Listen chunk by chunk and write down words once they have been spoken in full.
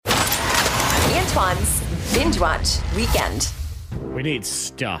Antoine's Binge Watch Weekend. We need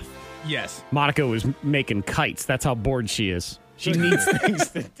stuff. Yes. Monica was making kites. That's how bored she is. She needs things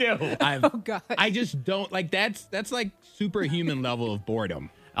to do. Oh, God. I just don't like that's like superhuman level of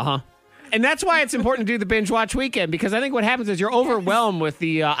boredom. Uh-huh. And that's why it's important to do the binge watch weekend, because I think what happens is you're overwhelmed with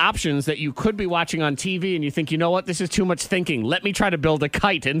the options that you could be watching on TV, and you think, you know what, this is too much thinking. Let me try to build a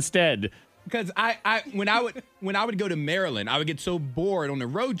kite instead. Because when I would go to Maryland, I would get so bored on the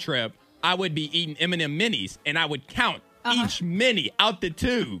road trip, I would be eating M&M minis, and I would count each mini out the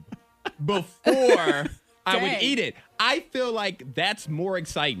tube before I would eat it. I feel like that's more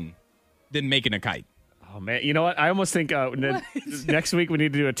exciting than making a kite. Oh, man. You know what? I almost think next week we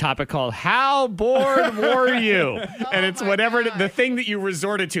need to do a topic called How Bored Were You? And it's whatever the thing that you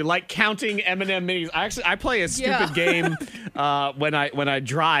resorted to, like counting M&M minis. I play a stupid game when I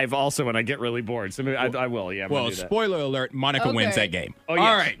drive also when I get really bored. So maybe I will. Yeah. Well, spoiler alert, Monica wins that game. Oh, yes.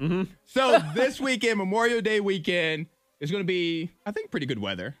 All right. Mm-hmm. So this weekend, Memorial Day weekend, is going to be, I think, pretty good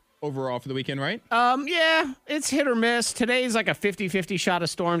weather overall for the weekend, right? Yeah, it's hit or miss. Today's like a 50-50 shot of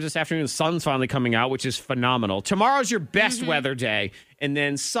storms. This afternoon, the sun's finally coming out, which is phenomenal. Tomorrow's your best weather day. And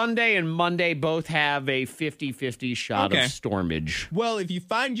then Sunday and Monday both have a 50-50 shot of stormage. Well, if you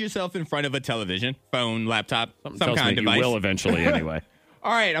find yourself in front of a television, phone, laptop, some tells kind me of device. You will eventually anyway.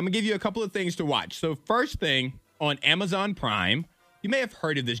 All right, I'm going to give you a couple of things to watch. So first thing, on Amazon Prime, you may have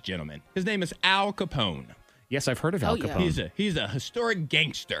heard of this gentleman. His name is Al Capone. Yes, I've heard of Al Capone. He's a historic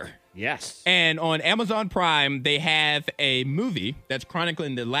gangster. Yes. And on Amazon Prime, they have a movie that's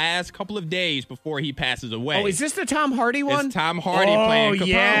chronicling the last couple of days before he passes away. Oh, is this the Tom Hardy one? It's Tom Hardy playing Capone.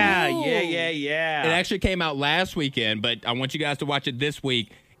 Yeah. It actually came out last weekend, but I want you guys to watch it this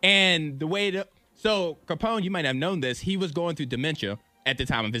week. And so Capone, you might have known this, he was going through dementia at the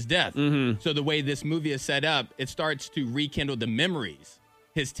time of his death. Mm-hmm. So the way this movie is set up, it starts to rekindle the memories.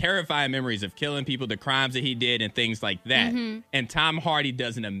 His terrifying memories of killing people, the crimes that he did, and things like that. Mm-hmm. And Tom Hardy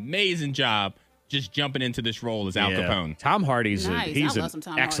does an amazing job just jumping into this role as Al Capone. Tom Hardy's he's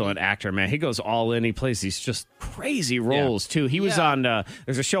an excellent actor, man. He goes all in. He plays these just crazy roles, too. He was on,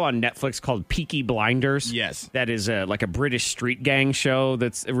 there's a show on Netflix called Peaky Blinders. Yes. That is like a British street gang show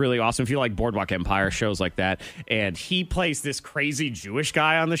that's really awesome. If you like Boardwalk Empire shows like that. And he plays this crazy Jewish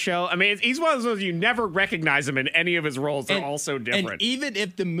guy on the show. I mean, he's one of those you never recognize him in any of his roles. They're all so different. And even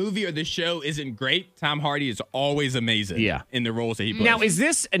if the movie or the show isn't great, Tom Hardy is always amazing in the roles that he plays. Now, is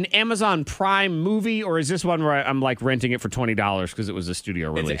this an Amazon Prime movie, or is this one where I'm like renting it for $20 because it was a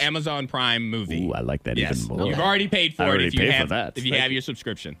studio release? It's an Amazon Prime movie. Ooh, I like that even more. You've already paid for it if you have your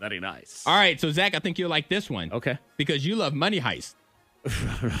subscription. Very nice. All right, so Zach, I think you'll like this one. Okay. Because you love Money Heist.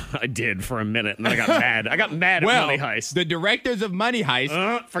 I did for a minute, and then I got mad. I got mad at Money Heist. The directors of Money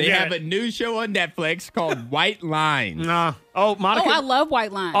Heist, they have a new show on Netflix called White Lines. Oh, Monica. Oh, I love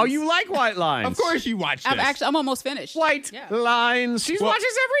White Lines. Oh, you like White Lines? Of course you watch this. I'm almost finished. White Lines. She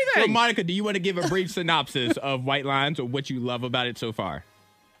watches everything. So, Monica, do you want to give a brief synopsis of White Lines or what you love about it so far?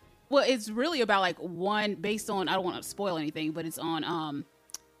 Well, it's really about based on, I don't want to spoil anything, but it's on,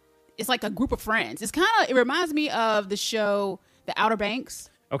 it's like a group of friends. It reminds me of the show The Outer Banks.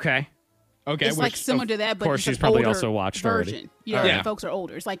 Okay. It's like similar to that, but of course, she's probably also watched version. already. Yeah, folks are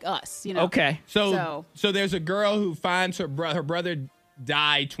older. It's like us, you know. Okay. So there's a girl who finds her brother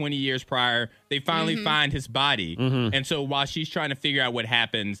died 20 years prior. They finally find his body. Mm-hmm. And so while she's trying to figure out what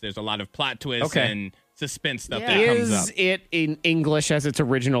happens, there's a lot of plot twists and suspense stuff that comes up. Is it in English as its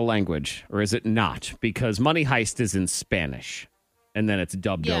original language, or is it not? Because Money Heist is in Spanish, and then it's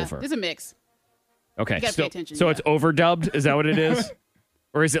dubbed over. There's a mix. Okay, you gotta pay attention, so it's overdubbed? Is that what it is?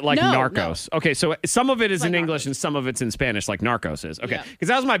 Or is it like Narcos? No. Okay, so some of it is in like English Narcos. and some of it's in Spanish, like Narcos is. Okay, because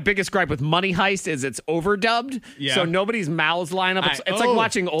that was my biggest gripe with Money Heist is it's overdubbed, so nobody's mouths line up. It's like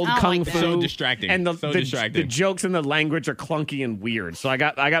watching old Kung Fu. So distracting. And distracting. The jokes and the language are clunky and weird. So I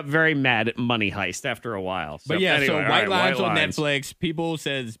got very mad at Money Heist after a while. So, but anyway, so White Lines on Lines. Netflix, people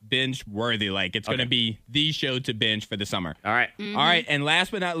says binge worthy. Like it's going to be the show to binge for the summer. All right. Mm-hmm. All right. And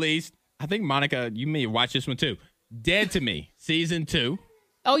last but not least, I think Monica, you may watch this one too. Dead to Me, season 2.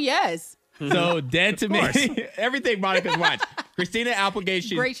 Oh, yes. So Dead to Me, everything Monica's watched. Christina Applegate,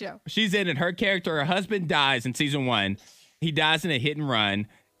 great show. She's in it. Her character, her husband dies in season 1. He dies in a hit and run.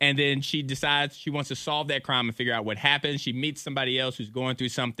 And then she decides she wants to solve that crime and figure out what happened. She meets somebody else who's going through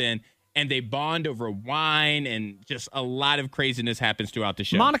something. And they bond over wine, and just a lot of craziness happens throughout the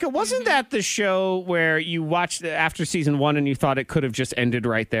show. Monica, wasn't that the show where you watched after season 1 and you thought it could have just ended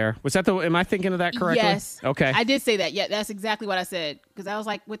right there? Was that am I thinking of that correctly? Yes. Okay. I did say that. Yeah, that's exactly what I said. Because I was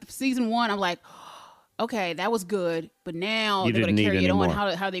like, with season 1, I'm like, okay, that was good. But now they're going to carry it on. How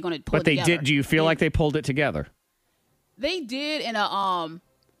are they going to pull it together? Do you feel like they pulled it together? They did in a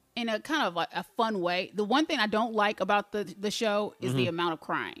in a kind of like a fun way. The one thing I don't like about the show is the amount of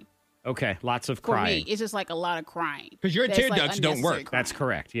crying. Okay, lots of For crying. me, it's just like a lot of crying. Because your That's, tear like, ducts don't unnecessary work. crying. That's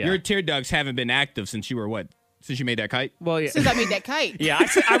correct. Yeah. Your tear ducts haven't been active since you were what? Since you made that kite? well, yeah. Since I made that kite. Yeah,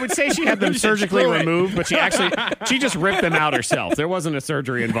 I would say she had them surgically Screw it. removed, but she just ripped them out herself. There wasn't a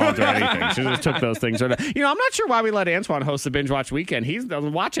surgery involved or anything. She just took those things. I'm not sure why we let Antoine host the Binge Watch Weekend. He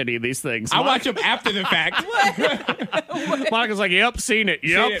doesn't watch any of these things. I watch them after the fact. Monica's like, yep, seen it.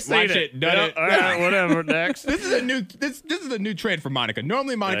 Yep, seen watch it, done Yep, it. all right, whatever, next. This is a new this is a new trend for Monica.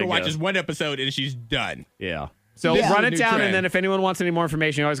 Normally Monica I watches guess. one episode and she's done. Yeah. So This is run a it new down, trend. and then if anyone wants any more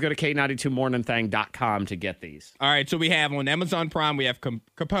information, you always go to K92morningthang.com to get these. All right, so we have on Amazon Prime, we have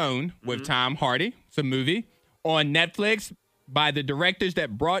Capone with Tom Hardy. It's a movie. On Netflix, by the directors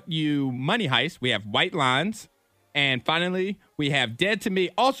that brought you Money Heist, we have White Lines. And finally, we have Dead to Me,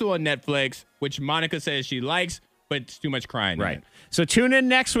 also on Netflix, which Monica says she likes, but it's too much crying. in Right. it. So tune in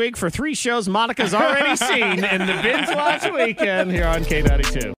next week for 3 shows Monica's already seen in the Binge Watch Weekend here on K92.